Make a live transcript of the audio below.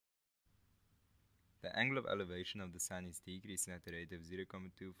The angle of elevation of the Sun is decreasing at the rate of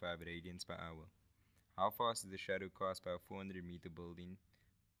 0.25 radians per hour. How fast is the shadow cast by a 400-meter building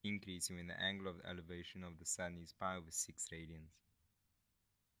increasing when the angle of elevation of the Sun is pi over 6 radians?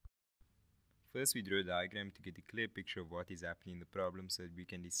 First, we draw a diagram to get a clear picture of what is happening in the problem so that we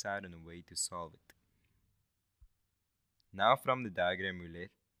can decide on a way to solve it. Now from the diagram we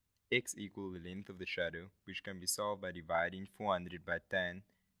let x equal the length of the shadow, which can be solved by dividing 400 by tan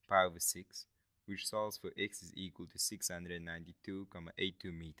pi over 6, which solves for x is equal to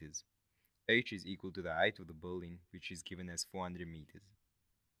 692,82 meters. H is equal to the height of the building, which is given as 400 meters.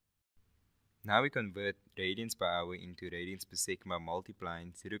 Now we convert radians per hour into radians per second by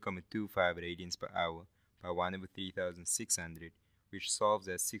multiplying 0.25 radians per hour by 1 over 3600, which solves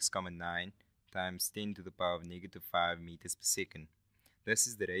as 6.9 times 10 to the power of negative 5 meters per second. This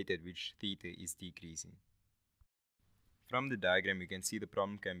is the rate at which theta is decreasing. From the diagram, you can see the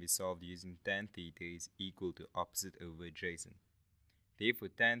problem can be solved using tan theta is equal to opposite over adjacent. Therefore,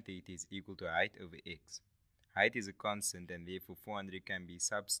 tan theta is equal to height over x. Height is a constant and therefore 400 can be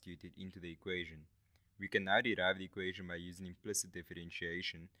substituted into the equation. We can now derive the equation by using implicit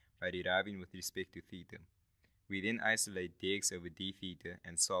differentiation by deriving with respect to theta. We then isolate dx over d theta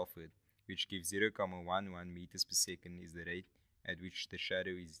and solve for it, which gives 0.11 meters per second is the rate at which the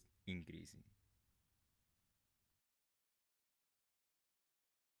shadow is increasing.